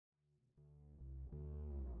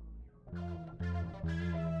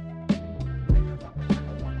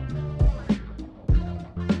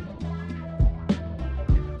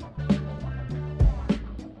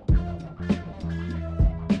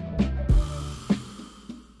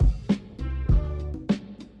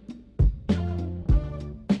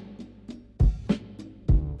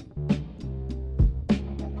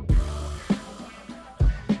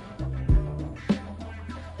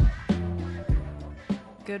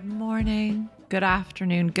Good morning, good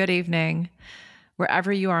afternoon, good evening,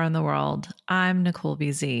 wherever you are in the world. I'm Nicole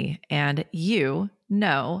BZ, and you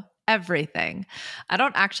know everything. I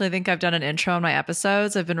don't actually think I've done an intro on my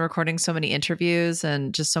episodes. I've been recording so many interviews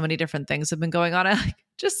and just so many different things have been going on. I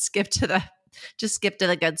just skip to the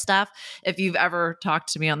good stuff. If you've ever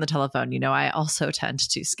talked to me on the telephone, you know I also tend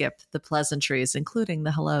to skip the pleasantries, including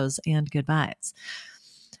the hellos and goodbyes.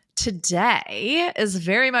 Today is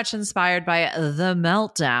very much inspired by the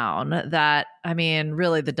meltdown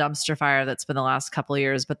really the dumpster fire that's been the last couple of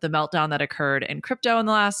years, but the meltdown that occurred in crypto in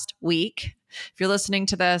the last week. If you're listening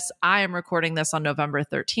to this, I am recording this on November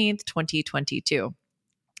 13th, 2022.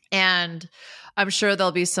 And I'm sure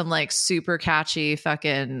there'll be some like super catchy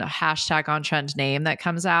fucking hashtag on trend name that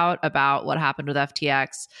comes out about what happened with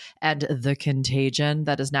FTX and the contagion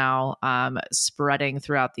that is now spreading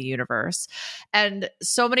throughout the universe. And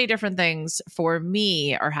so many different things for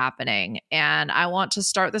me are happening. And I want to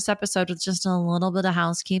start this episode with just a little bit of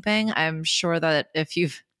housekeeping. I'm sure that if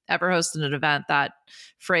you've ever hosted an event, that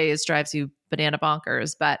phrase drives you banana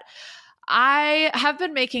bonkers, but I have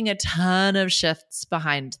been making a ton of shifts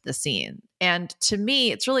behind the scene. And to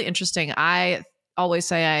me, it's really interesting. I always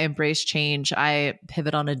say I embrace change. I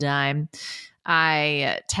pivot on a dime.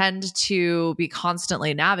 I tend to be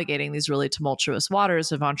constantly navigating these really tumultuous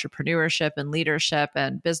waters of entrepreneurship and leadership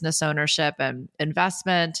and business ownership and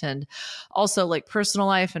investment and also like personal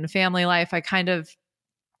life and family life. I kind of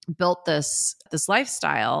built this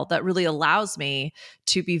lifestyle that really allows me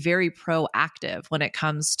to be very proactive when it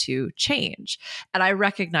comes to change. And I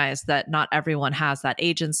recognize that not everyone has that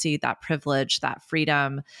agency, that privilege, that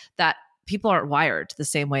freedom, that people aren't wired the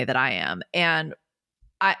same way that I am. And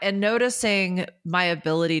noticing my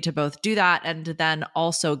ability to both do that and then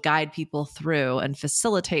also guide people through and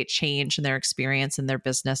facilitate change in their experience in their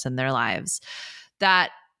business and their lives, that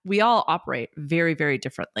we all operate very, very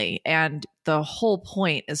differently. And the whole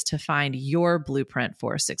point is to find your blueprint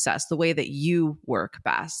for success, the way that you work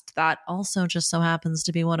best. That also just so happens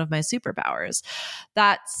to be one of my superpowers.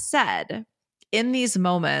 That said, in these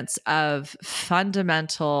moments of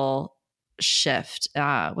fundamental shift,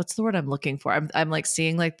 what's the word I'm looking for? I'm like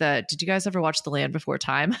seeing like did you guys ever watch The Land Before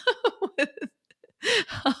Time?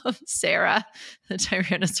 Sarah, the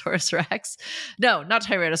Tyrannosaurus Rex. No, not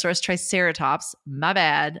Tyrannosaurus, Triceratops. My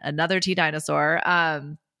bad. Another T dinosaur.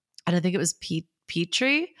 And I think it was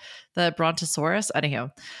Petrie, the Brontosaurus.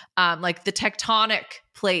 Anyhow, like the tectonic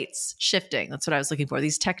plates shifting. That's what I was looking for.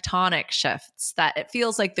 These tectonic shifts that it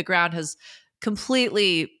feels like the ground has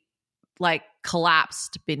completely like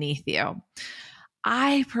collapsed beneath you.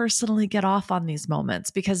 I personally get off on these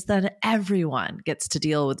moments because then everyone gets to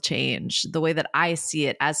deal with change the way that I see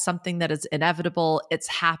it, as something that is inevitable. It's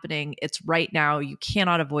happening. It's right now. You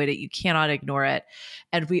cannot avoid it. You cannot ignore it.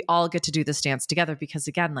 And we all get to do this dance together because,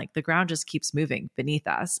 again, like the ground just keeps moving beneath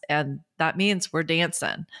us. And that means we're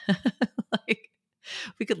dancing. Like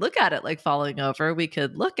we could look at it like falling over. We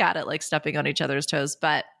could look at it like stepping on each other's toes,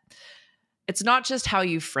 but it's not just how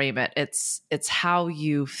you frame it. It's how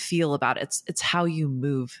you feel about it. It's how you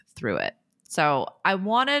move through it. So I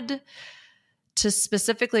wanted to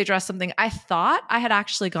specifically address something I thought I had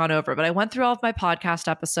actually gone over, but I went through all of my podcast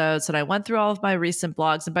episodes and I went through all of my recent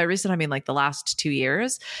blogs. And by recent, I mean like the last 2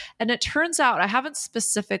 years. And it turns out I haven't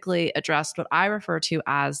specifically addressed what I refer to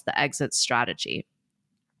as the exit strategy.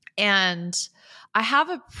 And I have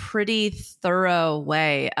a pretty thorough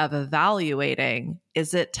way of evaluating,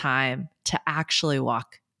 is it time to actually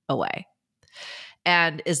walk away?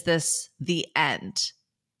 And is this the end?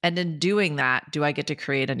 And in doing that, do I get to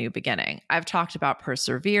create a new beginning? I've talked about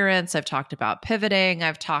perseverance. I've talked about pivoting.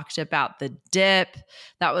 I've talked about the dip.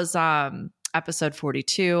 That was episode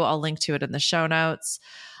 42. I'll link to it in the show notes.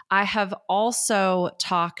 I have also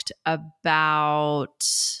talked about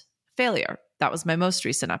failure. That was my most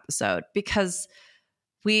recent episode, because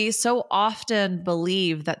we so often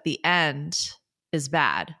believe that the end is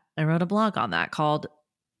bad. I wrote a blog on that called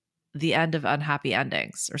The End of Unhappy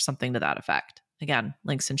Endings or something to that effect. Again,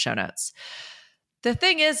 links in show notes. The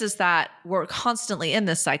thing is that we're constantly in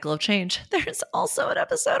this cycle of change. There's also an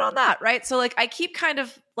episode on that, right? So like I keep kind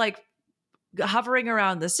of like hovering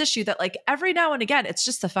around this issue that like every now and again, it's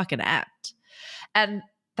just the fucking end. And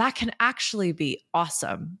that can actually be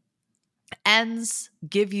awesome. Ends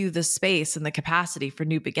give you the space and the capacity for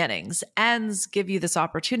new beginnings. Ends give you this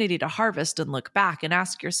opportunity to harvest and look back and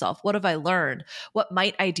ask yourself, what have I learned? What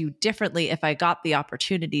might I do differently if I got the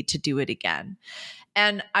opportunity to do it again?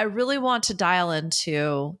 And I really want to dial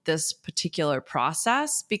into this particular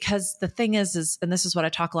process because the thing is, and this is what I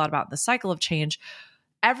talk a lot about in the cycle of change,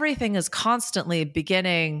 everything is constantly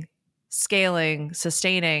beginning, scaling,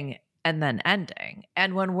 sustaining, and then ending.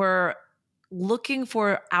 And when we're looking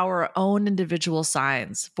for our own individual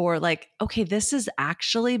signs for like, okay, this is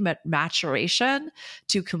actually maturation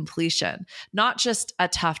to completion, not just a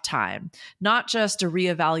tough time, not just a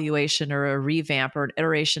reevaluation or a revamp or an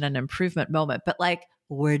iteration and improvement moment, but like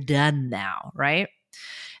we're done now, right?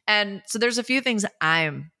 And so there's a few things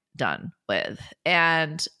I'm done with.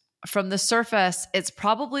 And from the surface, it's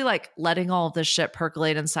probably like letting all of this shit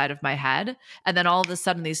percolate inside of my head. And then all of a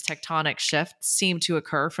sudden, these tectonic shifts seem to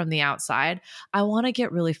occur from the outside. I want to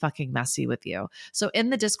get really fucking messy with you. So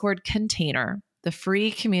in the Discord container, the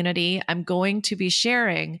free community, I'm going to be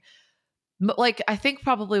sharing, like, I think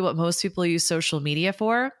probably what most people use social media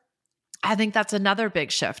for. I think that's another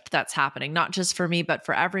big shift that's happening, not just for me, but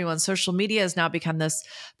for everyone. Social media has now become this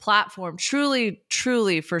platform truly,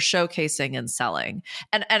 truly for showcasing and selling.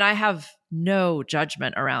 And I have no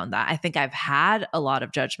judgment around that. I think I've had a lot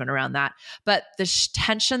of judgment around that. But the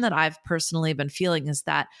tension that I've personally been feeling is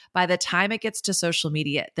that by the time it gets to social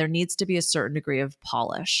media, there needs to be a certain degree of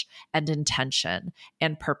polish and intention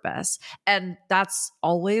and purpose. And that's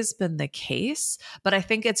always been the case. But I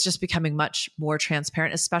think it's just becoming much more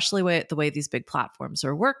transparent, especially the way these big platforms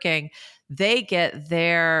are working. They get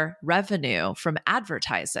their revenue from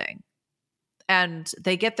advertising. And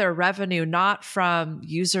they get their revenue not from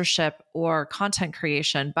usership or content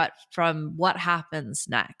creation, but from what happens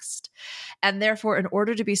next. And therefore, in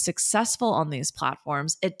order to be successful on these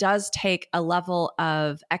platforms, it does take a level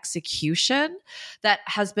of execution that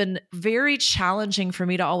has been very challenging for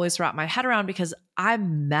me to always wrap my head around because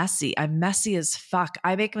I'm messy. I'm messy as fuck.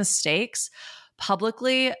 I make mistakes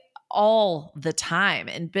publicly all the time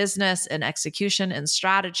in business and execution and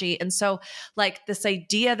strategy. And so like this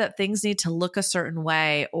idea that things need to look a certain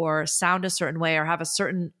way or sound a certain way or have a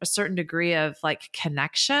certain degree of like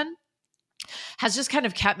connection has just kind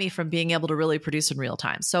of kept me from being able to really produce in real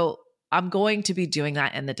time. So I'm going to be doing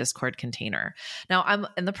that in the Discord container. Now I'm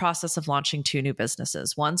in the process of launching 2 new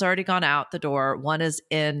businesses. One's already gone out the door. One is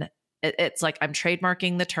in it's like I'm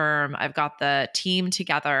trademarking the term. I've got the team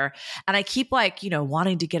together and I keep like,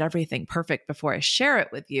 wanting to get everything perfect before I share it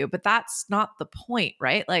with you. But that's not the point,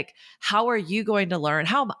 right? Like, how are you going to learn?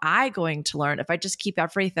 How am I going to learn if I just keep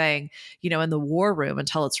everything, in the war room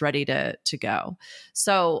until it's ready to go?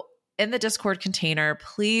 So in the Discord container,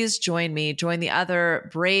 please join me, join the other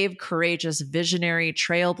brave, courageous, visionary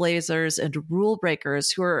trailblazers and rule breakers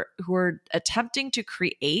who are attempting to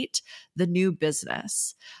create the new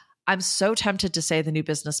business. I'm so tempted to say the new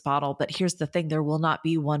business model, but here's the thing. There will not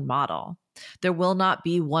be one model. There will not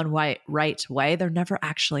be one right way. There never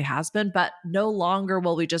actually has been, but no longer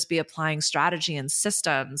will we just be applying strategy and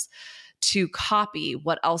systems to copy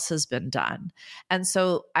what else has been done. And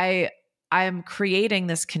so I am creating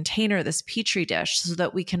this container, this petri dish, so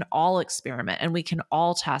that we can all experiment and we can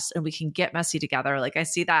all test and we can get messy together. Like I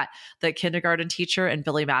see that the kindergarten teacher and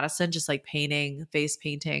Billy Madison just like face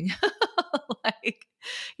painting. Like,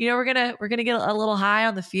 we're gonna get a little high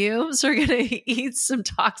on the fumes. We're gonna eat some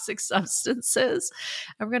toxic substances,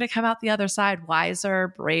 and we're gonna come out the other side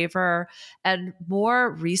wiser, braver, and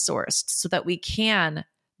more resourced, so that we can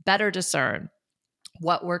better discern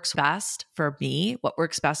what works best for me, what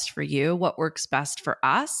works best for you, what works best for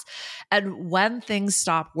us, and when things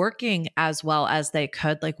stop working as well as they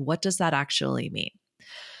could, like what does that actually mean?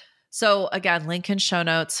 So again, link in show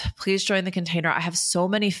notes. Please join the container. I have so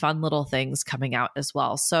many fun little things coming out as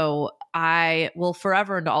well. So I will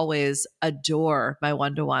forever and always adore my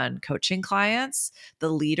one-to-one coaching clients, the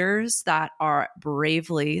leaders that are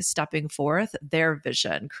bravely stepping forth their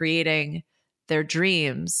vision, creating their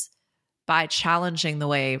dreams by challenging the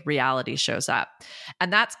way reality shows up.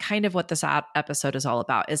 And that's kind of what this episode is all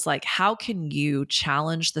about, is like, how can you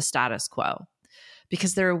challenge the status quo?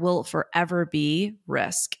 Because there will forever be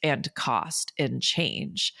risk and cost in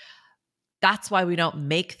change. That's why we don't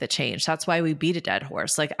make the change. That's why we beat a dead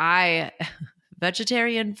horse. Like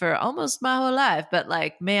vegetarian for almost my whole life, but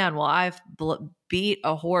like, man, well, I've beat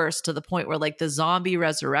a horse to the point where like the zombie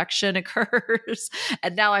resurrection occurs.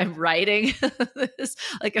 And now I'm writing this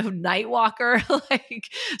like a night walker, like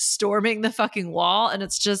storming the fucking wall. And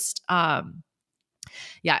it's just,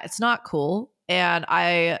 it's not cool. And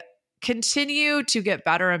I continue to get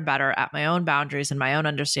better and better at my own boundaries and my own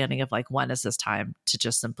understanding of like, when is this time to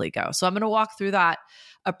just simply go? So I'm going to walk through that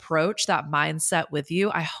approach, that mindset with you.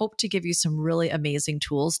 I hope to give you some really amazing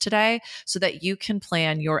tools today so that you can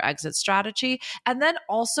plan your exit strategy. And then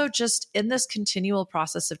also just in this continual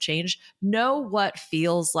process of change, know what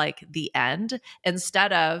feels like the end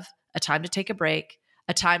instead of a time to take a break,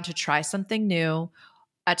 a time to try something new,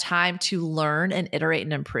 a time to learn and iterate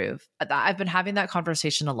and improve. I've been having that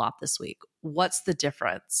conversation a lot this week. what's the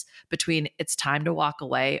difference between it's time to walk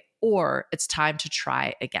away or it's time to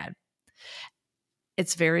try again?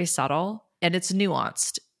 It's very subtle and it's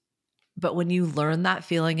nuanced. But when you learn that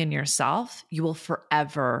feeling in yourself, you will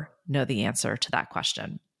forever know the answer to that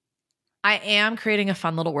question. I am creating a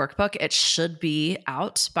fun little workbook. It should be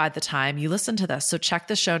out by the time you listen to this. So check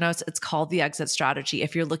the show notes. It's called The Exit Strategy.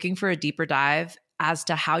 If you're looking for a deeper dive as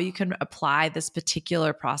to how you can apply this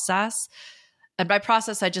particular process, and by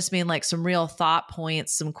process, I just mean like some real thought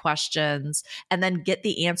points, some questions, and then get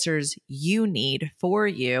the answers you need for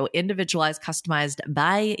you, individualized, customized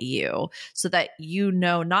by you, so that you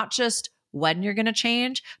know not just when you're going to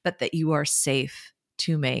change, but that you are safe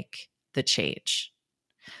to make the change.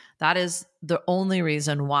 That is the only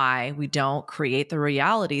reason why we don't create the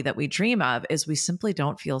reality that we dream of, is we simply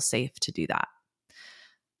don't feel safe to do that.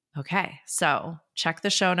 Okay, so check the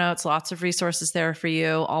show notes. Lots of resources there for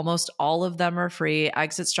you. Almost all of them are free.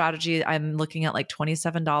 Exit Strategy, I'm looking at like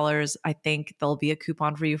 $27. I think there'll be a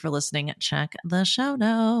coupon for you for listening. Check the show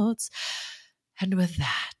notes. And with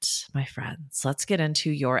that, my friends, let's get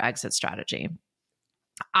into your exit strategy.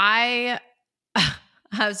 As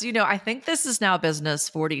you know, I think this is now business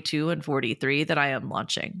 42 and 43 that I am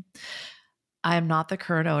launching. I am not the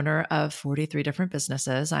current owner of 43 different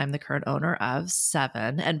businesses. I'm the current owner of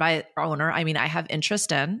 7. And by owner, I mean I have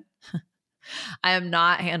interest in. I am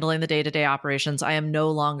not handling the day-to-day operations. I am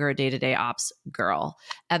no longer a day-to-day ops girl.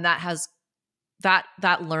 And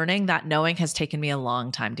that learning, that knowing has taken me a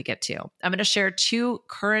long time to get to. I'm going to share 2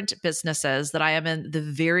 current businesses that I am in the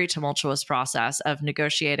very tumultuous process of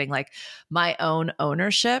negotiating like my own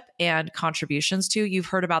ownership and contributions to. You've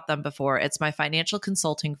heard about them before. It's my financial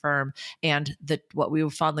consulting firm and what we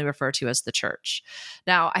fondly refer to as the church.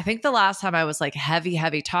 Now, I think the last time I was like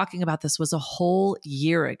heavy talking about this was a whole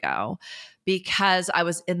year ago, because I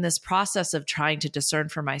was in this process of trying to discern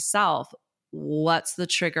for myself, what's the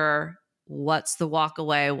trigger? What's the walk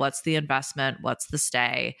away? What's the investment? What's the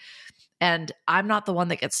stay? And I'm not the one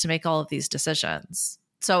that gets to make all of these decisions.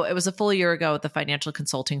 So it was a full year ago with the financial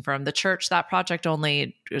consulting firm. The church, that project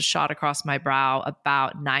only shot across my brow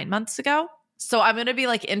about 9 months ago. So I'm going to be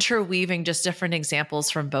like interweaving just different examples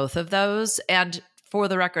from both of those. And for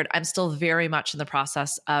the record, I'm still very much in the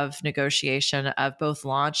process of negotiation of both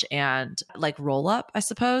launch and like roll up, I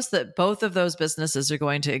suppose, that both of those businesses are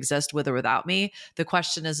going to exist with or without me. The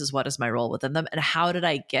question is what is my role within them? And how did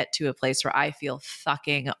I get to a place where I feel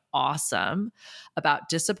fucking awesome about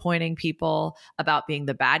disappointing people, about being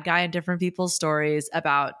the bad guy in different people's stories,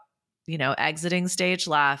 about, exiting stage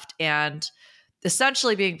left and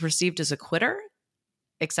essentially being perceived as a quitter?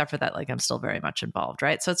 Except for that, like I'm still very much involved,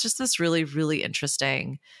 right? So it's just this really, really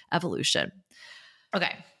interesting evolution.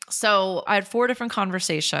 Okay. So I had 4 different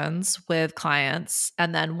conversations with clients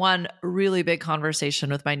and then one really big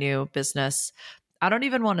conversation with my new business. I don't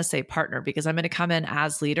even want to say partner, because I'm going to come in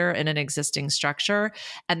as leader in an existing structure.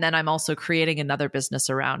 And then I'm also creating another business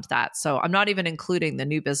around that. So I'm not even including the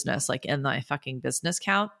new business like in my fucking business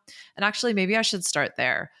count. And actually, maybe I should start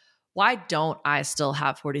there. Why don't I still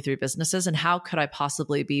have 43 businesses, and how could I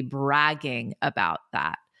possibly be bragging about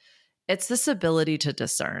that? It's this ability to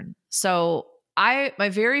discern. So my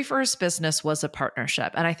very first business was a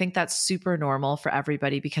partnership. And I think that's super normal for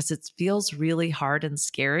everybody because it feels really hard and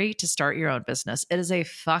scary to start your own business. It is a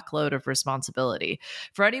fuckload of responsibility.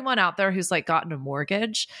 For anyone out there who's like gotten a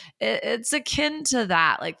mortgage, it's akin to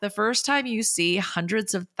that. Like the first time you see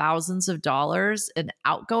hundreds of thousands of dollars in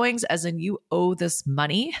outgoings, as in you owe this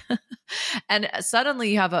money, and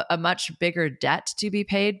suddenly you have a much bigger debt to be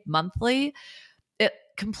paid monthly, it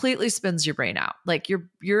completely spins your brain out. Like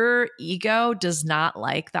your ego does not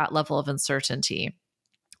like that level of uncertainty.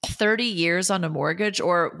 30 years on a mortgage,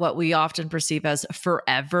 or what we often perceive as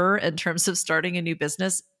forever in terms of starting a new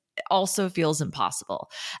business, also feels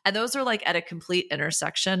impossible. And those are like at a complete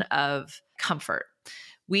intersection of comfort.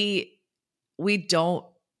 We don't,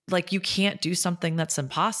 like, you can't do something that's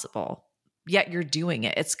impossible, yet you're doing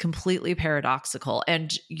it. It's completely paradoxical.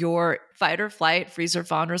 And your fight or flight, freeze or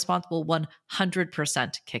fawn response will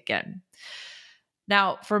 100% kick in.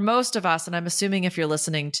 Now, for most of us, and I'm assuming if you're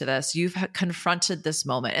listening to this, you've confronted this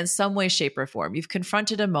moment in some way, shape, or form. You've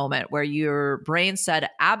confronted a moment where your brain said,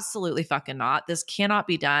 absolutely fucking not. This cannot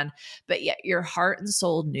be done. But yet your heart and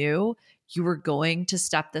soul knew you were going to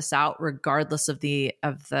step this out regardless of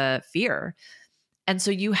the fear. And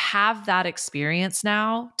so you have that experience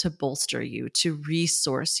now to bolster you, to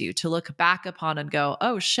resource you, to look back upon and go,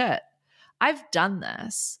 oh shit, I've done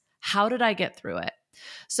this. How did I get through it?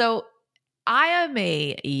 So I am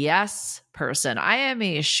a yes person. I am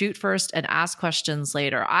a shoot first and ask questions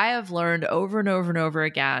later. I have learned over and over and over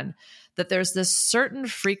again that there's this certain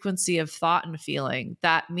frequency of thought and feeling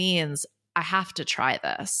that means I have to try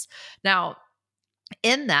this. Now,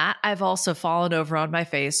 in that, I've also fallen over on my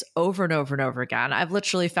face over and over and over again. I've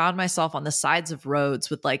literally found myself on the sides of roads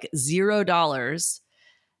with like $0,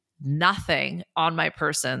 nothing on my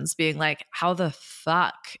persons, being like, how the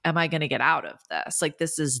fuck am I going to get out of this? Like,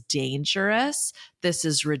 this is dangerous. This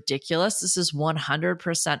is ridiculous. This is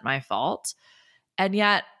 100% my fault. And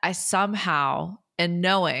yet I somehow, in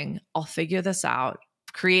knowing I'll figure this out,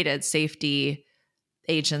 created safety,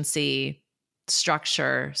 agency,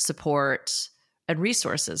 structure, support, and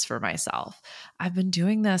resources for myself. I've been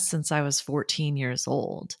doing this since I was 14 years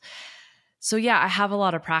old. So yeah, I have a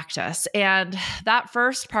lot of practice. And that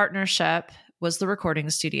first partnership was the recording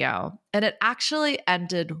studio, and it actually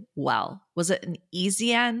ended well. Was it an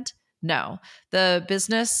easy end? No. The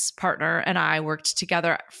business partner and I worked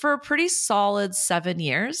together for a pretty solid 7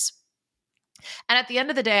 years. And at the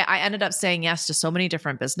end of the day, I ended up saying yes to so many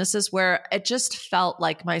different businesses where it just felt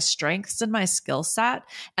like my strengths and my skill set,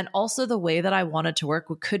 and also the way that I wanted to work,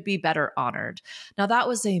 could be better honored. Now, that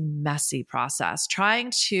was a messy process,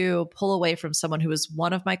 trying to pull away from someone who was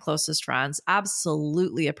one of my closest friends,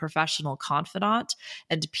 absolutely a professional confidant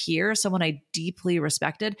and peer, someone I deeply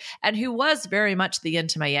respected, and who was very much the yin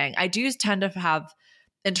to my yang. I do tend to have,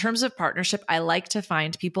 in terms of partnership, I like to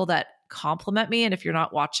find people that compliment me. And if you're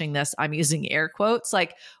not watching this, I'm using air quotes.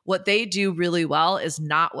 Like, what they do really well is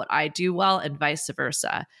not what I do well, and vice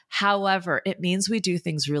versa. However, it means we do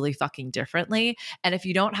things really fucking differently. And if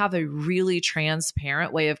you don't have a really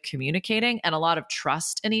transparent way of communicating and a lot of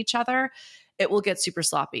trust in each other, it will get super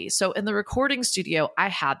sloppy. So in the recording studio, I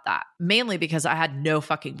had that mainly because I had no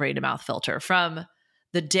fucking brain to mouth filter from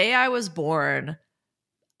the day I was born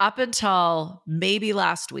up until maybe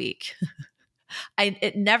last week.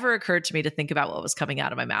 It never occurred to me to think about what was coming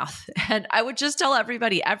out of my mouth. And I would just tell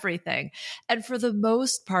everybody everything. And for the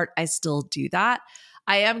most part, I still do that.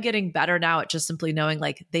 I am getting better now at just simply knowing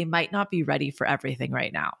like they might not be ready for everything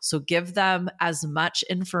right now. So give them as much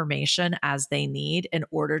information as they need in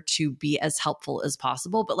order to be as helpful as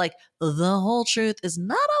possible. But like, the whole truth is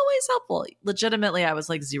not always helpful. Legitimately, I was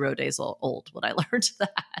like 0 days old when I learned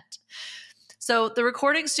that. So the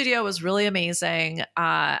recording studio was really amazing.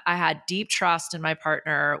 I had deep trust in my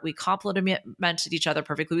partner. We complemented each other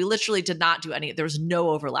perfectly. We literally did not do there was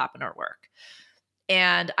no overlap in our work.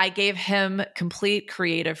 And I gave him complete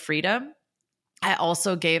creative freedom. I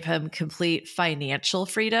also gave him complete financial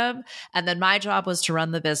freedom. And then my job was to run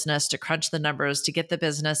the business, to crunch the numbers, to get the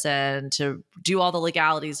business in, to do all the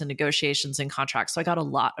legalities and negotiations and contracts. So I got a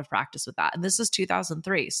lot of practice with that. And this is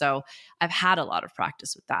 2003. So I've had a lot of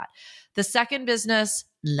practice with that. The second business,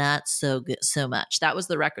 not so good, so much. That was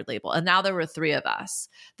the record label. And now there were 3 of us.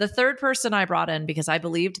 The third person I brought in because I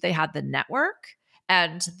believed they had the network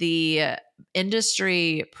and the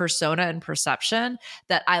industry persona and perception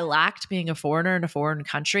that I lacked, being a foreigner in a foreign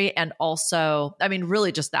country. And also, I mean,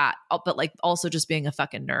 really just that, but like also just being a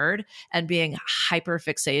fucking nerd and being hyper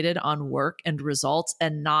fixated on work and results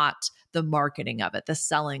and not the marketing of it, the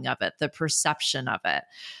selling of it, the perception of it.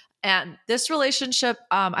 And this relationship,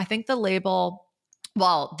 I think the label,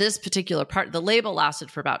 well, this particular part, the label lasted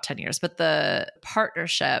for about 10 years, but the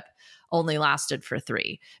partnership only lasted for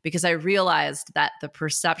 3 because I realized that the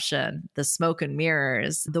perception, the smoke and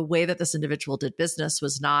mirrors, the way that this individual did business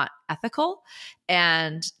was not ethical,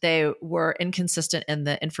 and they were inconsistent in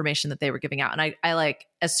the information that they were giving out. And I like,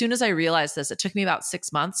 as soon as I realized this, it took me about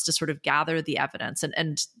 6 months to sort of gather the evidence.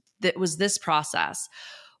 And it was this process.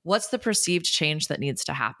 What's the perceived change that needs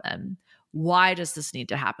to happen? Why does this need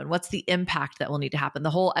to happen? What's the impact that will need to happen? The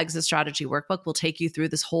whole exit strategy workbook will take you through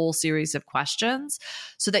this whole series of questions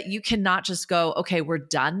so that you cannot just go, okay, we're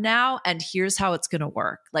done now, and here's how it's going to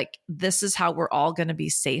work. Like, this is how we're all going to be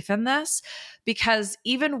safe in this. Because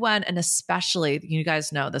even when, and especially, you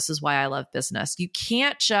guys know, this is why I love business, you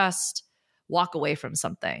can't just walk away from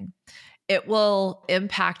something. It will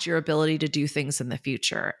impact your ability to do things in the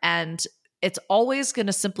future. And it's always going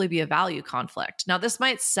to simply be a value conflict. Now, this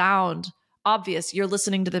might sound obvious. You're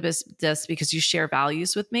listening to this because you share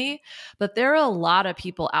values with me, but there are a lot of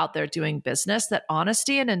people out there doing business that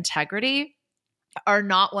honesty and integrity are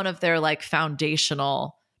not one of their like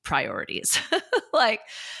foundational priorities. Like,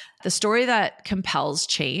 the story that compels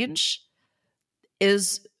change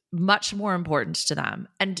is much more important to them.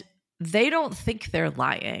 And they don't think they're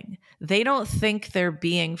lying. They don't think they're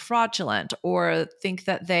being fraudulent or think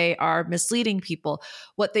that they are misleading people.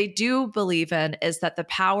 What they do believe in is that the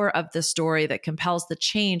power of the story that compels the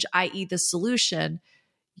change, i.e. the solution,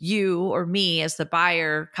 you or me as the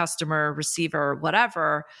buyer, customer, receiver,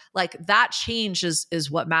 whatever, like that change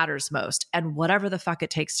is what matters most. And whatever the fuck it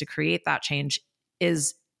takes to create that change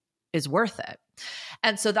is worth it.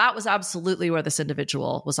 And so that was absolutely where this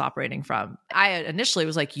individual was operating from. I initially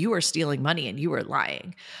was like, you are stealing money and you were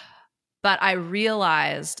lying. But I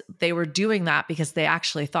realized they were doing that because they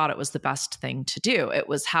actually thought it was the best thing to do. It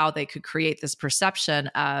was how they could create this perception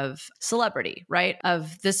of celebrity, right?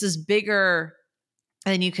 Of this is bigger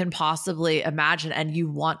than you can possibly imagine, and you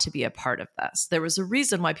want to be a part of this. There was a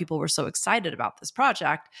reason why people were so excited about this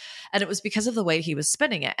project, and it was because of the way he was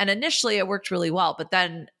spinning it. And initially it worked really well, but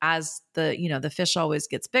then as the fish always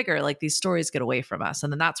gets bigger, like these stories get away from us.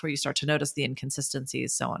 And then that's where you start to notice the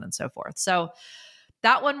inconsistencies, so on and so forth. So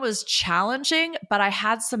that one was challenging, but I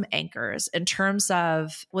had some anchors in terms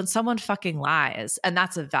of when someone fucking lies and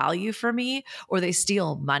that's a value for me, or they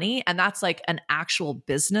steal money and that's like an actual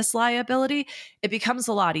business liability, it becomes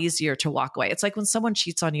a lot easier to walk away. It's like when someone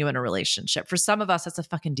cheats on you in a relationship. For some of us, that's a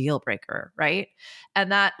fucking deal breaker, right?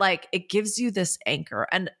 And that like, it gives you this anchor.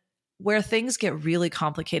 And where things get really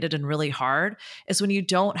complicated and really hard is when you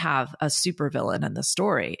don't have a supervillain in the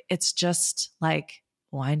story. It's just like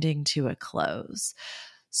winding to a close.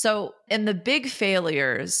 So in the big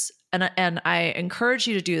failures, and I encourage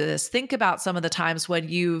you to do this, think about some of the times when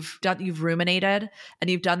you've ruminated and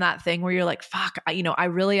you've done that thing where you're like, fuck, I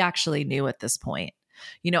really actually knew at this point.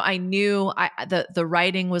 I knew the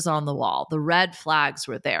writing was on the wall. The red flags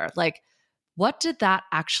were there. Like, what did that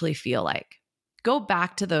actually feel like? Go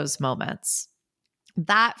back to those moments.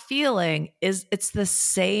 That feeling it's the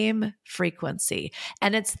same frequency,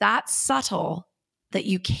 and it's that subtle that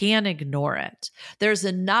you can't ignore it. There's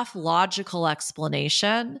enough logical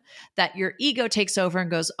explanation that your ego takes over and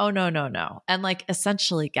goes, oh, no, no, no. And like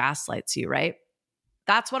essentially gaslights you, right?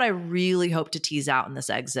 That's what I really hope to tease out in this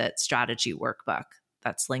exit strategy workbook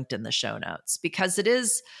that's linked in the show notes, because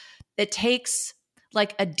it takes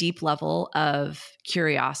like a deep level of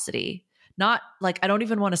curiosity. Not like, I don't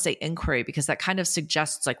even want to say inquiry because that kind of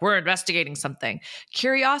suggests like we're investigating something.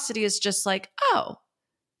 Curiosity is just like, oh,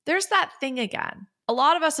 there's that thing again. A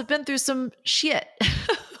lot of us have been through some shit.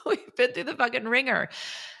 We've been through the fucking ringer.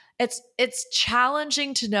 It's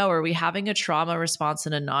challenging to know, are we having a trauma response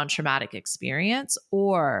in a non-traumatic experience,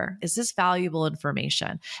 or is this valuable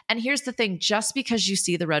information? And here's the thing, just because you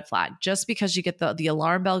see the red flag, just because you get the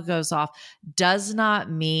alarm bell goes off, does not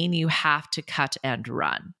mean you have to cut and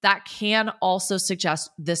run. That can also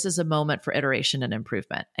suggest this is a moment for iteration and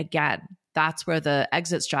improvement. Again, that's where the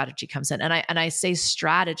exit strategy comes in. And I say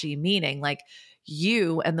strategy meaning like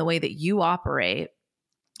you and the way that you operate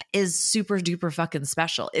is super duper fucking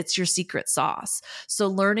special. It's your secret sauce. So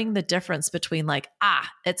learning the difference between like,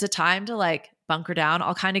 it's a time to like bunker down.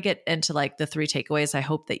 I'll kind of get into like the 3 takeaways I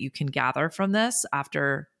hope that you can gather from this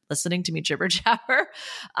after listening to me jibber jabber.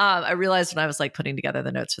 I realized when I was like putting together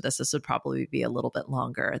the notes for this would probably be a little bit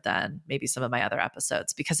longer than maybe some of my other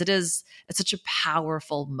episodes, because it's such a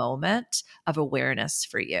powerful moment of awareness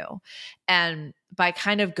for you. And by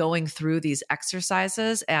kind of going through these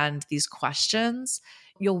exercises and these questions,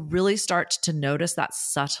 you'll really start to notice that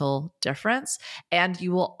subtle difference. And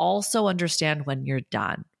you will also understand when you're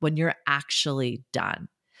done, when you're actually done.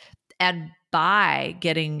 And by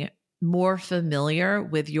getting more familiar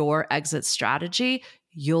with your exit strategy,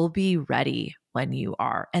 you'll be ready when you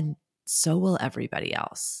are. And so will everybody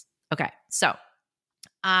else. Okay, so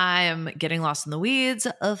I'm getting lost in the weeds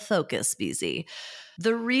of focus, BZ.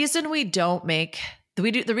 The reason we don't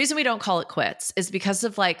call it quits is because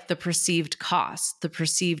of like the perceived cost, the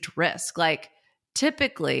perceived risk. Like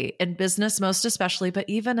typically in business, most especially, but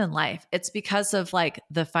even in life, it's because of like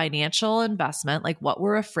the financial investment, like what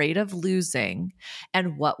we're afraid of losing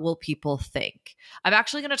and what will people think. I'm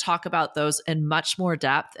actually going to talk about those in much more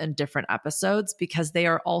depth in different episodes, because they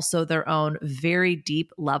are also their own very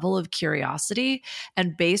deep level of curiosity,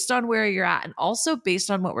 and based on where you're at and also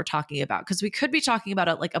based on what we're talking about, because we could be talking about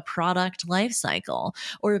it like a product life cycle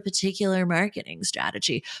or a particular marketing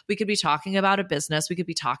strategy. We could be talking about a business. We could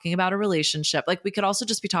be talking about a relationship. Like we could also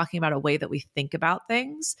just be talking about a way that we think about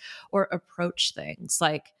things or approach things,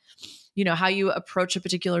 like, how you approach a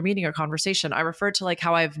particular meeting or conversation. I refer to like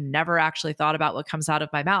how I've never actually thought about what comes out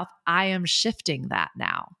of my mouth. I am shifting that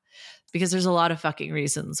now because there's a lot of fucking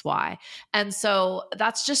reasons why. And so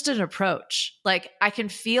that's just an approach. Like I can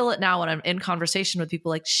feel it now when I'm in conversation with people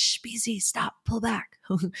like, shh, BZ, stop, pull back,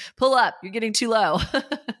 pull up, you're getting too low.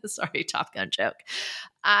 Sorry, Top Gun joke.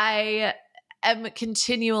 am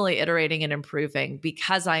continually iterating and improving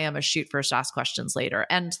because I am a shoot first, ask questions later.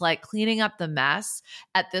 And like cleaning up the mess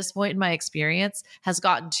at this point in my experience has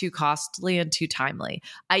gotten too costly and too timely.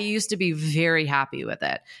 I used to be very happy with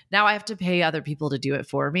it. Now I have to pay other people to do it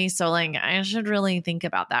for me. So like I should really think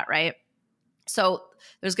about that, right? So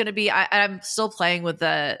there's going to be, I'm still playing with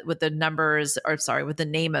the numbers, or sorry, with the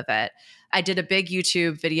name of it. I did a big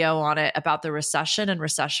YouTube video on it about the recession and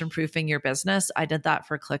recession proofing your business. I did that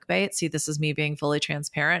for clickbait. See, this is me being fully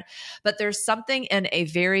transparent, but there's something in a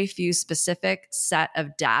very few specific set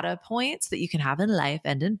of data points that you can have in life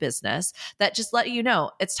and in business that just let you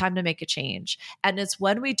know it's time to make a change. And it's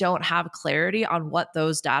when we don't have clarity on what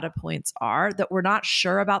those data points are that we're not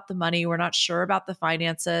sure about the money, we're not sure about the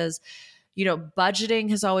finances. You know, budgeting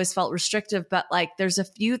has always felt restrictive, but like there's a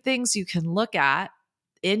few things you can look at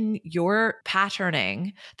in your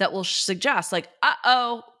patterning that will suggest like,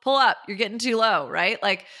 pull up, you're getting too low, right?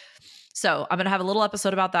 Like, so I'm going to have a little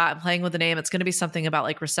episode about that. I'm playing with the name. It's going to be something about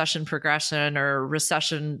like recession progression or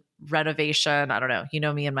recession renovation. I don't know. You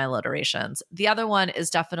know me and my alliterations. The other one is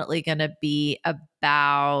definitely going to be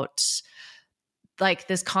about like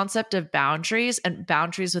this concept of boundaries and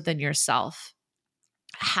boundaries within yourself.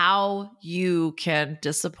 How you can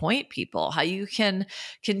disappoint people, how you can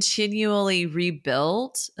continually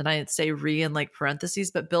rebuild, and I'd say in like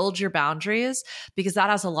parentheses, but build your boundaries, because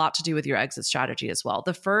that has a lot to do with your exit strategy as well.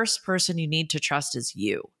 The first person you need to trust is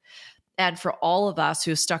you. And for all of us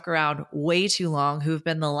who've stuck around way too long, who've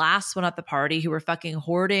been the last one at the party, who were fucking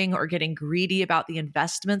hoarding or getting greedy about the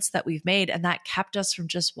investments that we've made, and that kept us from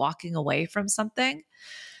just walking away from something,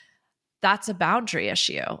 that's a boundary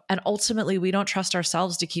issue. And ultimately, we don't trust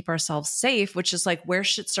ourselves to keep ourselves safe, which is like where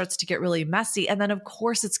shit starts to get really messy. And then, of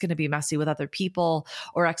course, it's going to be messy with other people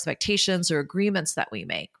or expectations or agreements that we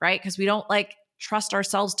make, right? Because we don't like trust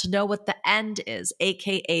ourselves to know what the end is,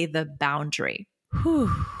 AKA the boundary.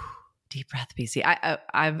 Whew. Deep breath, BC.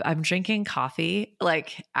 I'm drinking coffee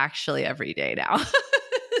like actually every day now.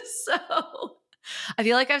 So I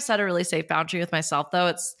feel like I've set a really safe boundary with myself, though.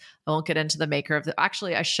 I won't get into the maker of the,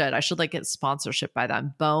 actually, I should like get sponsorship by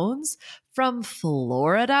them. Bones from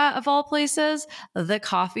Florida, of all places. The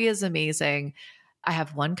coffee is amazing. I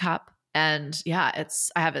have one cup, and yeah,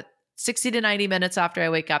 I have it 60 to 90 minutes after I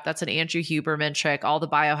wake up. That's an Andrew Huberman trick. All the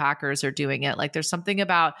biohackers are doing it. Like there's something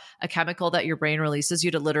about a chemical that your brain releases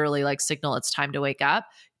you to literally like signal it's time to wake up.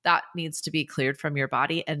 That needs to be cleared from your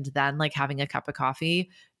body. And then like having a cup of coffee,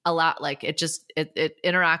 a lot, like it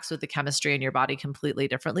interacts with the chemistry in your body completely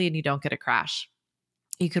differently, and you don't get a crash.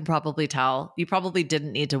 You could probably tell. You probably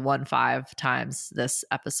didn't need to 1-5 times this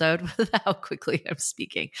episode with how quickly I'm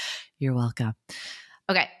speaking. You're welcome.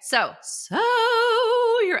 Okay, so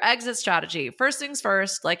your exit strategy. First things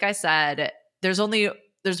first, like I said, there's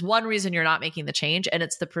one reason you're not making the change, and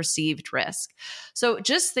it's the perceived risk. So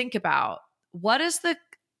just think about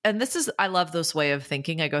and this is, I love this way of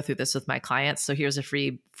thinking. I go through this with my clients. So here's a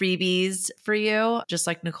freebies for you, just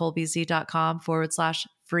like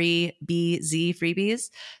NicoleBZ.com/freebies.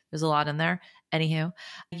 There's a lot in there. Anywho,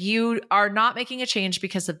 you are not making a change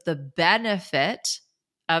because of the benefit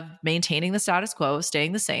of maintaining the status quo,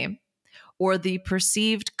 staying the same, or the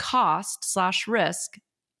perceived cost/risk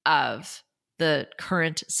of the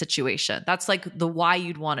current situation. That's like the why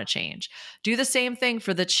you'd want to change. Do the same thing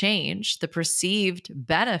for the change, the perceived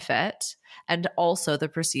benefit, and also the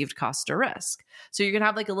perceived cost or risk. So you're going to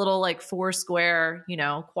have like a little like 4-square,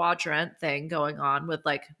 quadrant thing going on with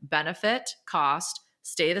like benefit, cost,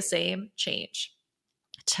 stay the same, change.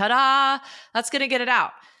 Ta-da! That's going to get it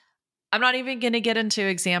out. I'm not even going to get into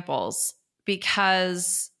examples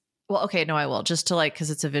because, well, okay, no, I will, just to like,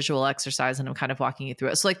 because it's a visual exercise and I'm kind of walking you through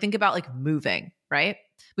it. So like think about like moving, right?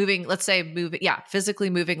 Moving, let's say physically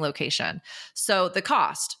moving location. So the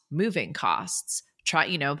cost, moving costs,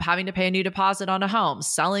 having to pay a new deposit on a home,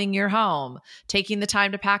 selling your home, taking the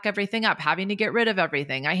time to pack everything up, having to get rid of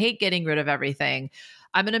everything. I hate getting rid of everything.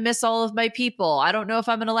 I'm going to miss all of my people. I don't know if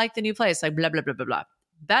I'm going to like the new place, like blah, blah, blah, blah, blah.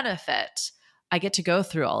 Benefit. I get to go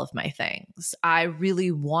through all of my things. I really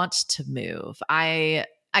want to move. I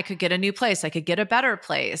could get a new place. I could get a better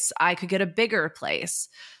place. I could get a bigger place,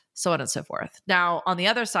 so on and so forth. Now, on the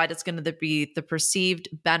other side, it's going to be the perceived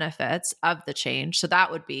benefits of the change. So that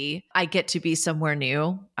would be, I get to be somewhere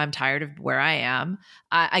new. I'm tired of where I am.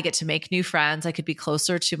 I get to make new friends. I could be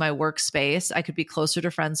closer to my workspace. I could be closer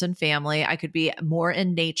to friends and family. I could be more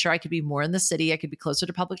in nature. I could be more in the city. I could be closer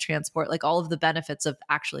to public transport, like all of the benefits of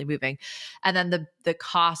actually moving. And then the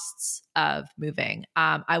costs of moving.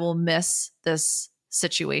 I will miss this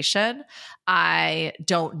situation. I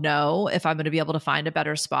don't know if I'm going to be able to find a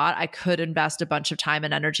better spot. I could invest a bunch of time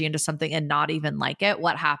and energy into something and not even like it.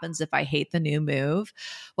 What happens if I hate the new move?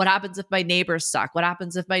 What happens if my neighbors suck? What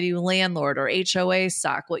happens if my new landlord or HOA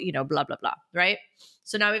suck? What, blah, blah, blah, right?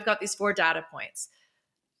 So now we've got these 4 data points.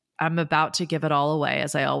 I'm about to give it all away,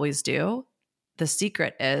 as I always do. The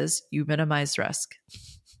secret is you minimize risk.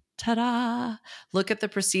 Ta-da! Look at the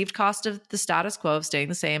perceived cost of the status quo of staying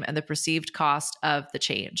the same and the perceived cost of the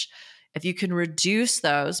change. If you can reduce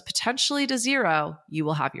those potentially to 0, you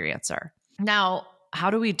will have your answer. Now,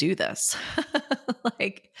 how do we do this?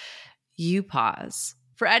 You pause.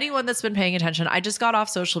 For anyone that's been paying attention, I just got off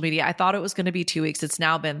social media. I thought it was going to be 2 weeks. It's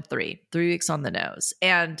now been 3 weeks on the nose.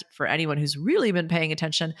 And for anyone who's really been paying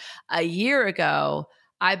attention, a year ago,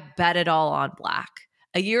 I bet it all on black.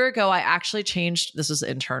 A year ago, I actually changed, this was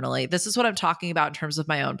internally. This is what I'm talking about in terms of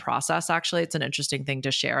my own process. Actually, it's an interesting thing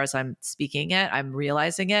to share as I'm speaking it. I'm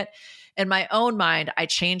realizing it. In my own mind, I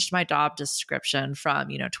changed my job description from,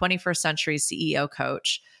 21st century CEO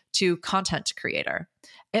coach to content creator.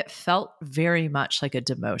 It felt very much like a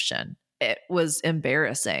demotion. It was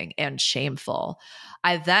embarrassing and shameful.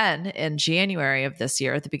 I then, in January of this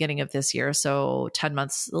year, at the beginning of this year, so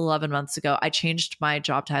 11 months ago, I changed my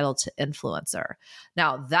job title to influencer.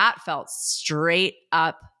 Now, that felt straight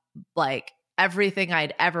up like everything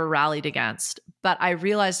I'd ever rallied against. But I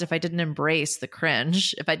realized if I didn't embrace the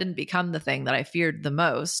cringe, if I didn't become the thing that I feared the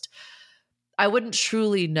most, I wouldn't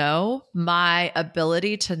truly know my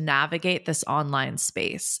ability to navigate this online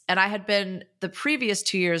space. And I had been the previous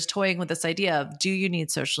 2 years toying with this idea of, do you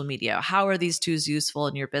need social media? How are these tools useful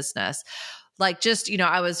in your business?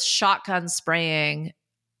 I was shotgun spraying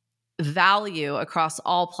value across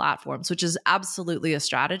all platforms, which is absolutely a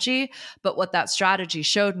strategy. But what that strategy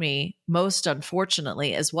showed me, most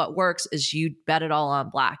unfortunately, is what works is you bet it all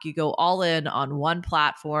on black. You go all in on one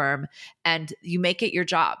platform and you make it your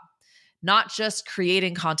job. Not just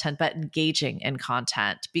creating content, but engaging in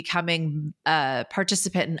content, becoming a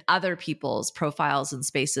participant in other people's profiles and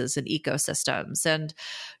spaces and ecosystems, and,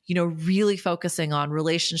 really focusing on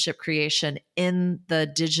relationship creation in the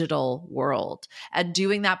digital world, and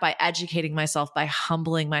doing that by educating myself, by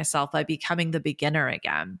humbling myself, by becoming the beginner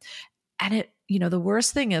again. And the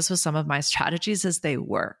worst thing is with some of my strategies is they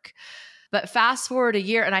work. But fast forward a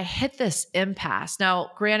year and I hit this impasse.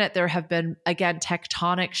 Now, granted, there have been, again,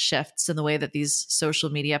 tectonic shifts in the way that these social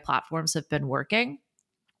media platforms have been working.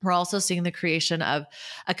 We're also seeing the creation of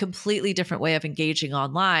a completely different way of engaging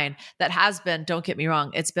online that has been, don't get me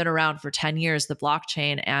wrong, it's been around for 10 years, the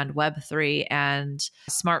blockchain and Web3 and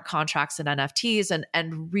smart contracts and NFTs,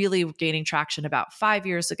 and really gaining traction about 5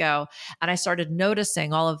 years ago. And I started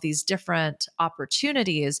noticing all of these different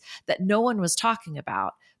opportunities that no one was talking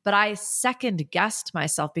about. But I second guessed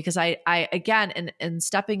myself because I again, in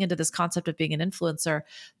stepping into this concept of being an influencer,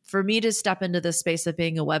 for me to step into this space of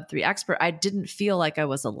being a Web3 expert, I didn't feel like I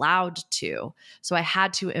was allowed to. So I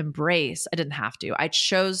had to embrace, I didn't have to, I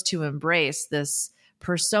chose to embrace this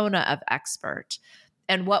persona of expert.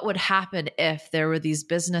 And what would happen if there were these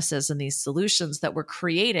businesses and these solutions that we're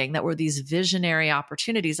creating, that were these visionary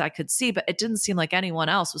opportunities I could see, but it didn't seem like anyone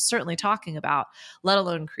else was certainly talking about, let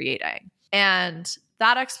alone creating. And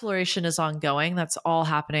that exploration is ongoing. That's all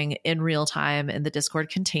happening in real time in the Discord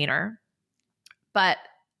container. But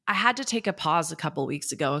I had to take a pause a couple of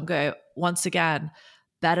weeks ago and go, once again,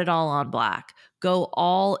 bet it all on black. Go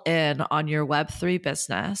all in on your Web3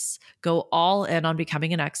 business. Go all in on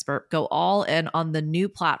becoming an expert. Go all in on the new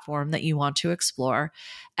platform that you want to explore,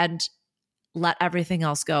 and let everything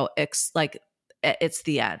else go. It's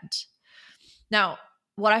the end. Now,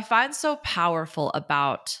 what I find so powerful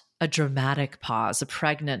about a dramatic pause, a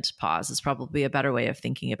pregnant pause is probably a better way of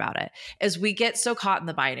thinking about it, is we get so caught in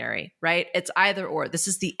the binary, right? It's either or. This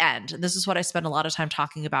is the end. And this is what I spend a lot of time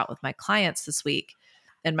talking about with my clients this week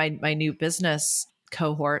and my new business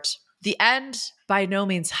cohort. The end by no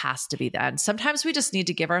means has to be the end. Sometimes we just need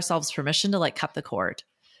to give ourselves permission to cut the cord,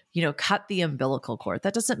 cut the umbilical cord.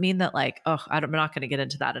 That doesn't mean that I'm not going to get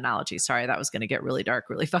into that analogy. Sorry, that was going to get really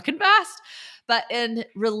dark really fucking fast. But in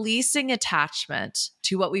releasing attachment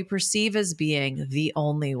to what we perceive as being the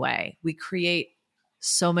only way, we create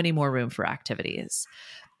so many more room for activities.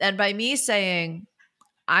 And by me saying,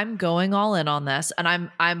 I'm going all in on this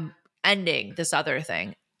and I'm ending this other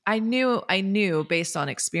thing, I knew based on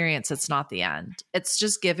experience, it's not the end. It's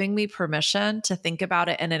just giving me permission to think about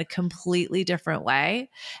it in a completely different way.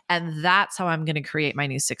 And that's how I'm going to create my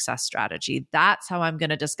new success strategy. That's how I'm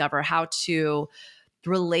going to discover how to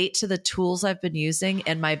relate to the tools I've been using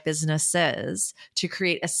in my businesses to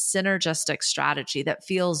create a synergistic strategy that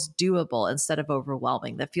feels doable instead of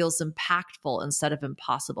overwhelming, that feels impactful instead of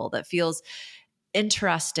impossible, that feels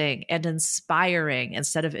interesting and inspiring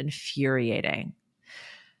instead of infuriating.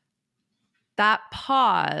 That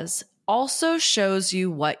pause also shows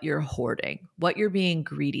you what you're hoarding, what you're being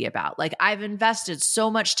greedy about. Like, I've invested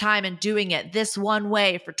so much time in doing it this one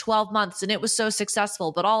way for 12 months and it was so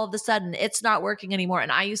successful, but all of a sudden it's not working anymore.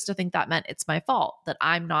 And I used to think that meant it's my fault, that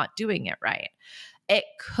I'm not doing it right. It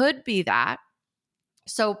could be that.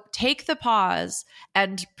 So take the pause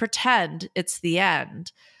and pretend it's the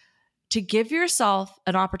end to give yourself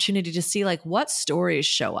an opportunity to see, like, what stories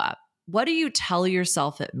show up. What do you tell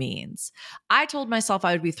yourself it means? I told myself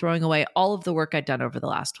I would be throwing away all of the work I'd done over the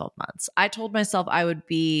last 12 months. I told myself I would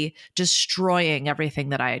be destroying everything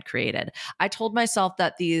that I had created. I told myself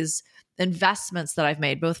that these investments that I've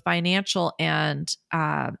made, both financial and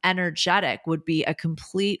energetic, would be a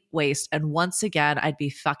complete waste. And once again, I'd be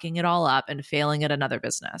fucking it all up and failing at another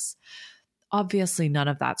business. Obviously, none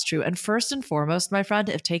of that's true. And first and foremost, my friend,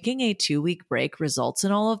 if taking a 2-week break results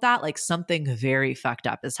in all of that, like, something very fucked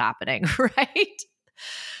up is happening, right?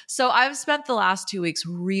 So I've spent the last 2 weeks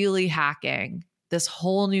really hacking this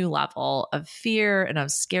whole new level of fear and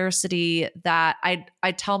of scarcity that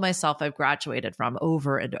I tell myself I've graduated from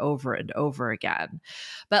over and over and over again.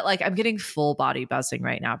 But like, I'm getting full body buzzing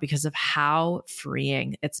right now because of how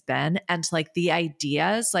freeing it's been. And like, the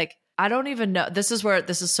ideas, like, I don't even know. This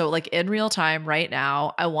is so, like, in real time right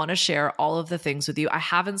now. I want to share all of the things with you. I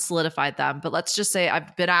haven't solidified them, but let's just say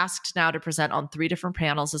I've been asked now to present on 3 different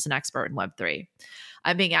panels as an expert in Web3.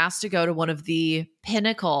 I'm being asked to go to one of the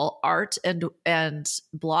pinnacle art and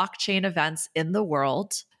blockchain events in the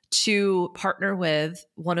world to partner with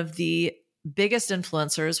one of the biggest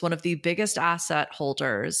influencers, one of the biggest asset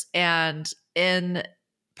holders, and in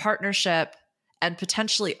partnership and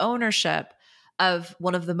potentially ownership of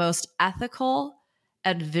one of the most ethical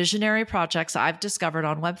and visionary projects I've discovered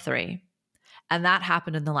on Web3. And that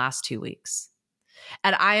happened in the last 2 weeks.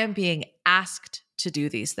 And I am being asked to do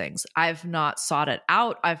these things. I've not sought it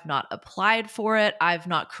out. I've not applied for it. I've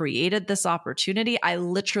not created this opportunity. I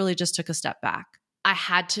literally just took a step back. I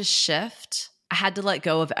had to shift. I had to let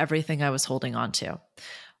go of everything I was holding on to.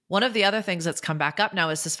 One of the other things that's come back up now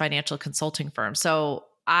is this financial consulting firm. So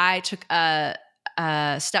I took a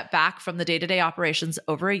step back from the day-to-day operations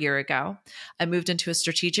over a year ago. I moved into a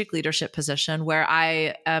strategic leadership position where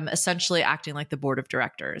I am essentially acting like the board of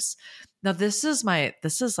directors. Now, this is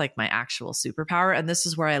like my actual superpower, and this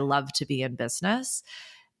is where I love to be in business.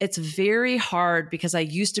 It's very hard because I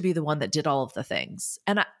used to be the one that did all of the things.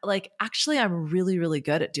 And actually, I'm really, really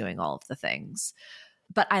good at doing all of the things,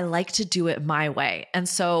 but I like to do it my way. And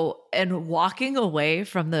so, and walking away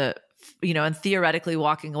from and theoretically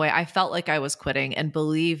walking away, I felt like I was quitting. And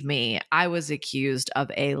believe me, I was accused of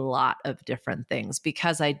a lot of different things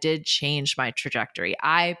because I did change my trajectory.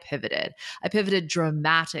 I pivoted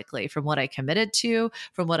dramatically from what I committed to,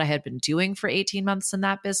 from what I had been doing for 18 months in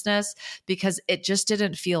that business, because it just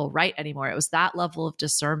didn't feel right anymore. It was that level of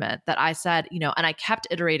discernment that I said, and I kept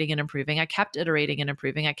iterating and improving. I kept iterating and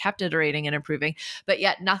improving. I kept iterating and improving, but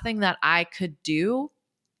yet nothing that I could do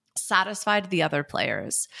satisfied the other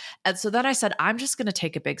players. And so then I said, I'm just going to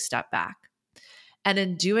take a big step back. And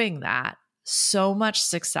in doing that, so much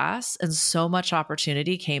success and so much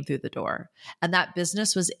opportunity came through the door. And that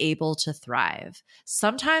business was able to thrive.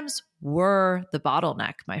 Sometimes we're the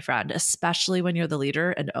bottleneck, my friend, especially when you're the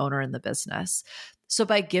leader and owner in the business. So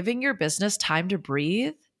by giving your business time to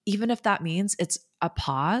breathe, even if that means it's a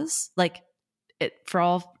pause, like it, for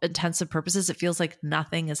all intents and purposes, it feels like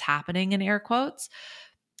nothing is happening in air quotes,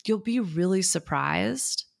 you'll be really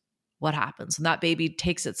surprised what happens when that baby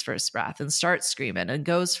takes its first breath and starts screaming and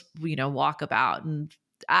goes, walk about and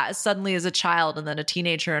suddenly is a child and then a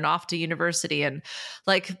teenager and off to university and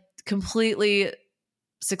like completely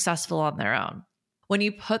successful on their own. When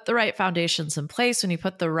you put the right foundations in place, when you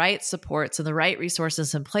put the right supports and the right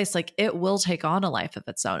resources in place, like it will take on a life of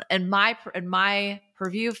its own. And my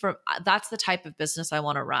purview that's the type of business I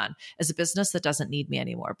want to run, is a business that doesn't need me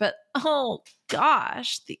anymore. But oh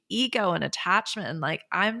gosh, the ego and attachment and like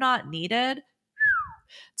I'm not needed.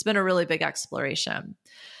 It's been a really big exploration.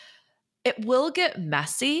 It will get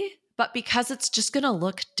messy, but because it's just going to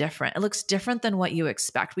look different. It looks different than what you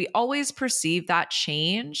expect. We always perceive that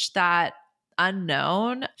change, that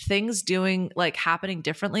unknown things happening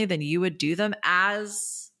differently than you would do them,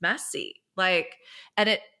 as messy.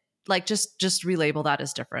 And Like just relabel that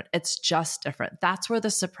as different. It's just different. That's where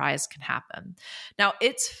the surprise can happen. Now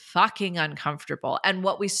it's fucking uncomfortable. And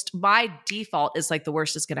my default is like the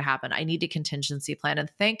worst is going to happen. I need a contingency plan,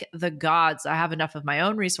 and thank the gods I have enough of my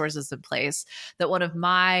own resources in place that one of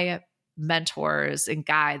my mentors and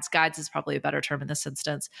guides is probably a better term in this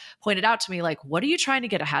instance, pointed out to me, like, what are you trying to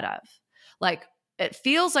get ahead of? Like, it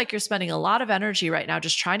feels like you're spending a lot of energy right now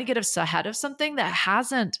just trying to get us ahead of something that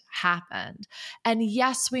hasn't happened. And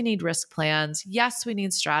yes, we need risk plans. Yes, we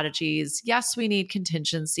need strategies. Yes, we need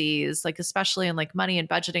contingencies, like especially in like money and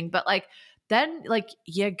budgeting. But like, then like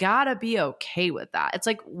you gotta be okay with that. It's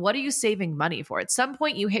like, what are you saving money for? At some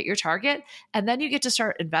point you hit your target, and then you get to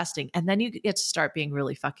start investing, and then you get to start being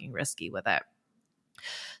really fucking risky with it.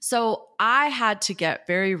 So I had to get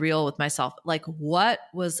very real with myself. Like, what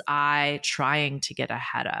was I trying to get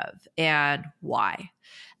ahead of and why?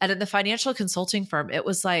 And in the financial consulting firm, it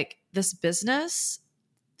was like this business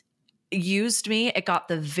used me. It got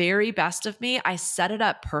the very best of me. I set it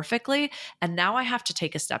up perfectly. And now I have to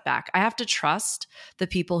take a step back. I have to trust the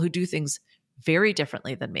people who do things very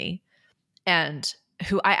differently than me, and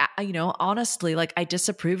who honestly, like, I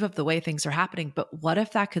disapprove of the way things are happening, but what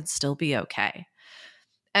if that could still be okay?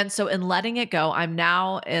 And so in letting it go, I'm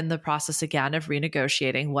now in the process again of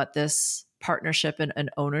renegotiating what this partnership and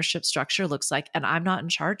ownership structure looks like. And I'm not in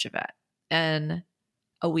charge of it. In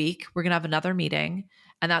a week, we're going to have another meeting,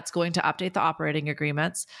 and that's going to update the operating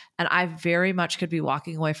agreements. And I very much could be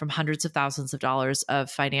walking away from hundreds of thousands of dollars of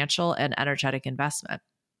financial and energetic investment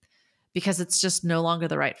because it's just no longer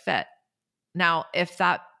the right fit. Now, if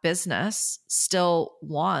that business still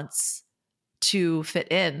wants to fit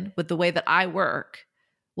in with the way that I work,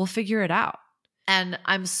 we'll figure it out. And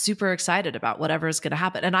I'm super excited about whatever is going to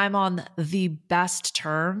happen. And I'm on the best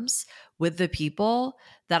terms with the people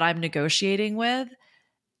that I'm negotiating with.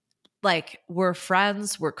 Like, we're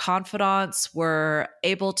friends, we're confidants, we're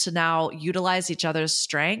able to now utilize each other's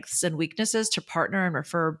strengths and weaknesses to partner and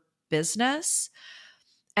refer business.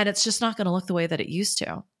 And it's just not going to look the way that it used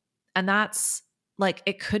to. And that's like,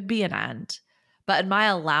 it could be an end. But in my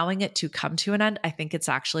allowing it to come to an end, I think it's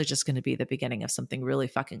actually just going to be the beginning of something really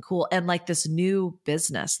fucking cool. And like this new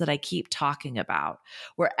business that I keep talking about,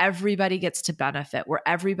 where everybody gets to benefit, where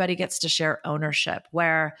everybody gets to share ownership,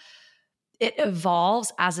 where it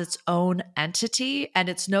evolves as its own entity. And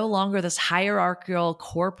it's no longer this hierarchical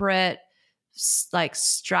corporate, like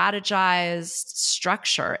strategized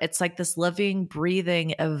structure. It's like this living,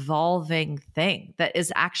 breathing, evolving thing that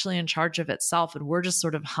is actually in charge of itself. And we're just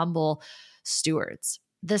sort of humble stewards.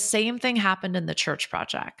 The same thing happened in the church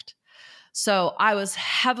project. So I was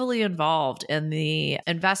heavily involved in the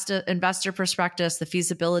investor prospectus, the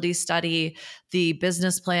feasibility study, the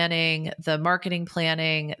business planning, the marketing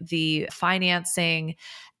planning, the financing.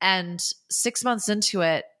 And 6 months into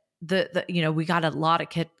it, we got a lot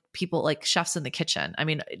of people, like chefs in the kitchen. I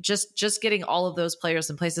mean, just getting all of those players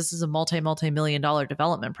in place. This is a multi-million dollar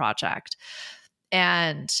development project.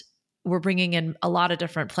 And we're bringing in a lot of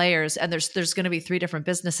different players, and there's going to be 3 different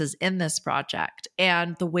businesses in this project.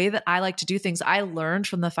 And the way that I like to do things, I learned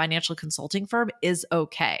from the financial consulting firm, is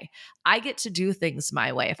okay. I get to do things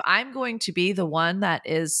my way. If I'm going to be the one that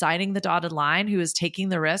is signing the dotted line, who is taking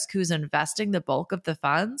the risk, who's investing the bulk of the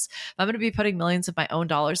funds, if I'm going to be putting millions of my own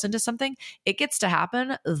dollars into something, it gets to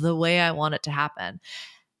happen the way I want it to happen.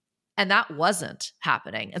 And that wasn't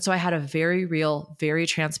happening. And so I had a very real, very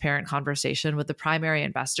transparent conversation with the primary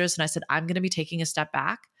investors. And I said, I'm going to be taking a step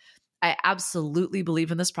back. I absolutely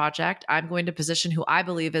believe in this project. I'm going to position who I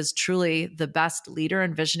believe is truly the best leader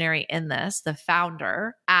and visionary in this, the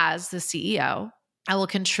founder, as the CEO. I will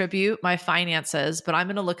contribute my finances, but I'm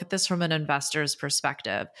going to look at this from an investor's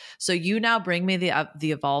perspective. So you now bring me the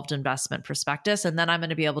evolved investment prospectus, and then I'm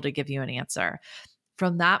going to be able to give you an answer.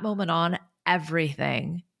 From that moment on,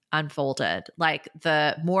 everything unfolded. Like,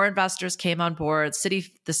 the more investors came on board,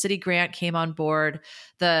 the city grant came on board,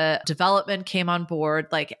 the development came on board.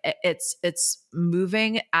 Like, it's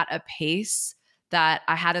moving at a pace that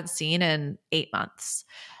I hadn't seen in 8 months.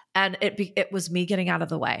 And it was me getting out of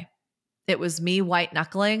the way. It was me white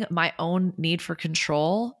knuckling my own need for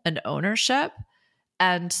control and ownership,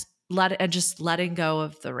 and just letting go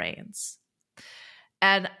of the reins.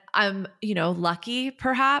 And I'm, lucky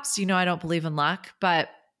perhaps, I don't believe in luck, but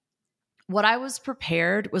what I was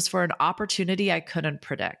prepared was for an opportunity I couldn't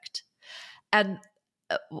predict. And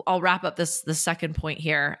I'll wrap up the second point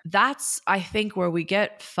here. That's, I think, where we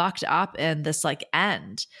get fucked up in this like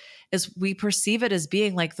end, is we perceive it as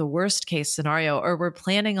being like the worst case scenario, or we're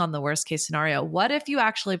planning on the worst case scenario. What if you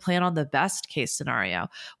actually plan on the best case scenario?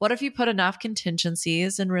 What if you put enough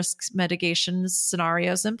contingencies and risk mitigation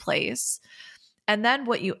scenarios in place? And then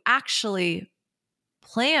what you actually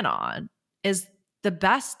plan on is the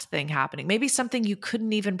best thing happening, maybe something you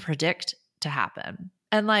couldn't even predict to happen.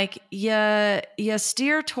 And like you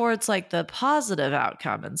steer towards like the positive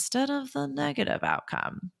outcome instead of the negative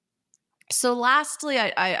outcome. So lastly,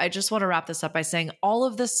 I just want to wrap this up by saying all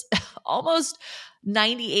of this, almost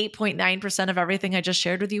 98.9% of everything I just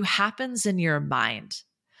shared with you happens in your mind.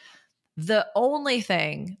 The only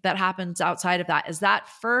thing that happens outside of that is that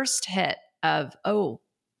first hit of,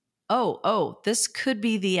 this could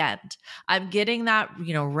be the end. I'm getting that,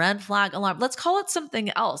 red flag alarm. Let's call it something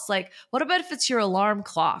else. Like, what about if it's your alarm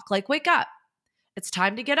clock? Like, wake up. It's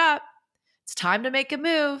time to get up. It's time to make a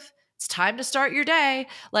move. It's time to start your day.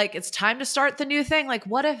 Like, it's time to start the new thing. Like,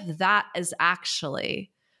 what if that is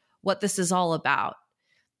actually what this is all about?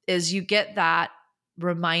 Is you get that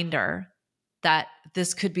reminder that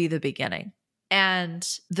this could be the beginning. And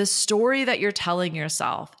the story that you're telling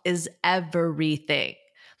yourself is everything.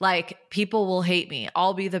 Like, people will hate me.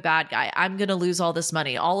 I'll be the bad guy. I'm going to lose all this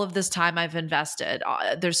money. All of this time I've invested.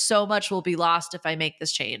 There's so much will be lost if I make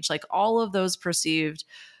this change. Like, all of those perceived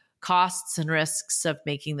costs and risks of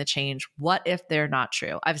making the change. What if they're not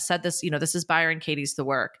true? I've said this, this is Byron Katie's The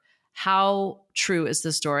Work. How true is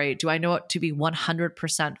the story? Do I know it to be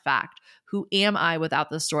 100% fact? Who am I without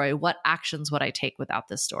this story? What actions would I take without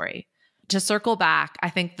this story? To circle back, I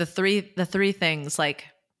think the three things, like,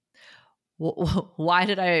 what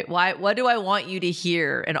do I want you to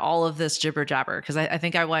hear in all of this jibber jabber? Because I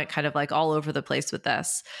think I went kind of like all over the place with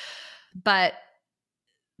this. But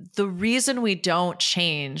the reason we don't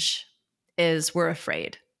change is we're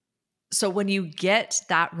afraid. So when you get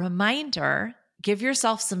that reminder, give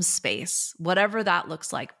yourself some space, whatever that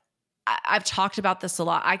looks like. I've talked about this a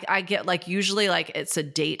lot. I get like, usually like it's a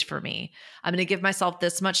date for me. I'm going to give myself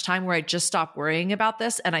this much time where I just stop worrying about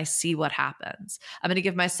this and I see what happens. I'm going to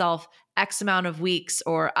give myself X amount of weeks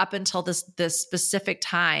or up until this specific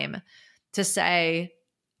time to say,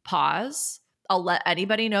 pause. I'll let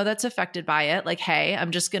anybody know that's affected by it. Like, hey,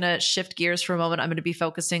 I'm just going to shift gears for a moment. I'm going to be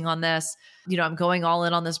focusing on this. I'm going all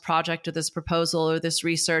in on this project or this proposal or this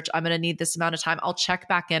research. I'm going to need this amount of time. I'll check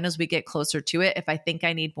back in as we get closer to it if I think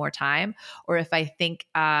I need more time or if I think,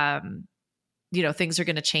 things are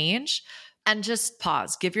going to change. And just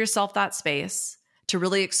pause. Give yourself that space to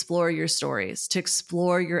really explore your stories, to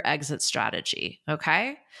explore your exit strategy.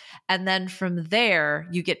 Okay. And then from there,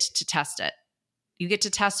 you get to test it. You get to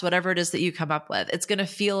test whatever it is that you come up with. It's going to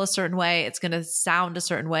feel a certain way. It's going to sound a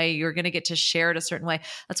certain way. You're going to get to share it a certain way.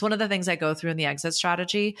 That's one of the things I go through in the exit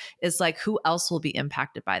strategy is like, who else will be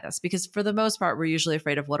impacted by this? Because for the most part, we're usually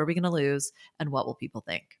afraid of what are we going to lose and what will people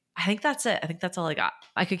think? I think that's it. I think that's all I got.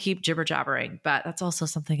 I could keep jibber jabbering, but that's also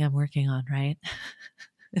something I'm working on, right?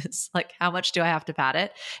 It's like, how much do I have to pad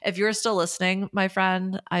it? If you're still listening, my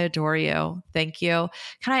friend, I adore you. Thank you.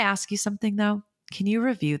 Can I ask you something though? Can you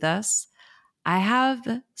review this? I have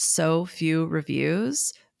so few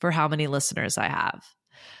reviews for how many listeners I have.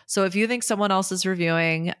 So if you think someone else is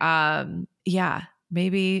reviewing, maybe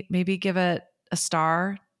give it a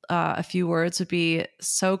star. A few words would be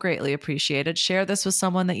so greatly appreciated. Share this with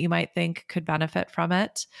someone that you might think could benefit from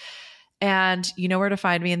it. And you know where to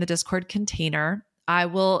find me in the Discord container. I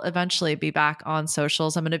will eventually be back on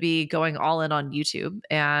socials. I'm going to be going all in on YouTube,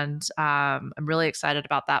 and I'm really excited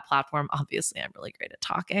about that platform. Obviously, I'm really great at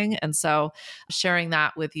talking. And so sharing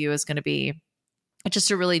that with you is going to be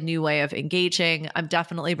just a really new way of engaging. I'm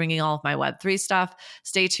definitely bringing all of my Web3 stuff.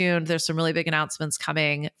 Stay tuned. There's some really big announcements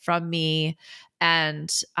coming from me. And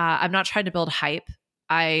I'm not trying to build hype.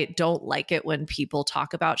 I don't like it when people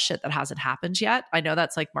talk about shit that hasn't happened yet. I know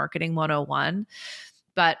that's like marketing 101.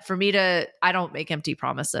 But for me I don't make empty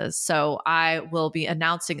promises. So I will be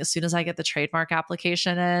announcing as soon as I get the trademark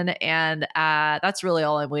application in. And that's really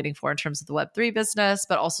all I'm waiting for in terms of the Web3 business,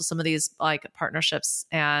 but also some of these like partnerships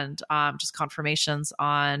and just confirmations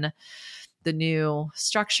on the new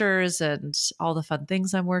structures and all the fun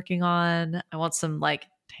things I'm working on. I want some like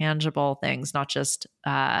tangible things, not just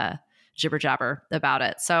jibber jabber about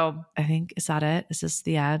it. So I think, is that it? Is this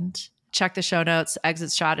the end? Check the show notes,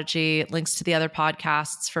 exit strategy, links to the other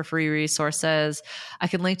podcasts for free resources. I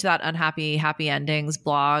can link to that Unhappy Happy Endings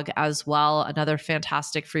blog as well. Another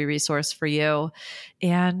fantastic free resource for you.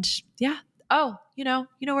 And yeah. Oh, you know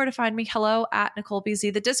where to find me. Hello at Nicole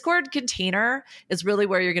BZ. The Discord container is really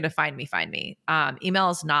where you're going to find me. Email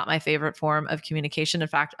is not my favorite form of communication. In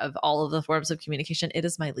fact, of all of the forms of communication, it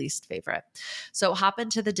is my least favorite. So hop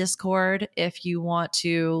into the Discord if you want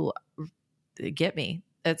to get me.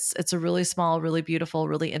 It's a really small, really beautiful,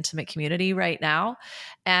 really intimate community right now.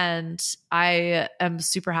 And I am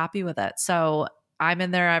super happy with it. So I'm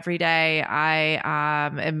in there every day. I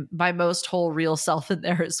am my most whole real self in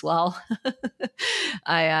there as well.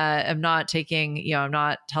 I am not taking, I'm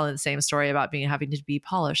not telling the same story about having to be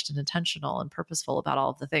polished and intentional and purposeful about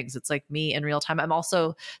all of the things. It's like me in real time. I'm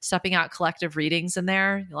also stepping out collective readings in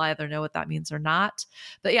there. You'll either know what that means or not.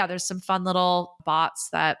 But yeah, there's some fun little bots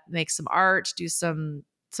that make some art, do some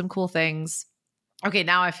cool things. Okay,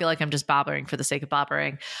 now I feel like I'm just bobbering for the sake of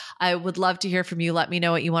bobbering. I would love to hear from you. Let me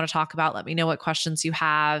know what you want to talk about. Let me know what questions you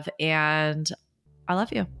have. And I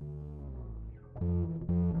love you.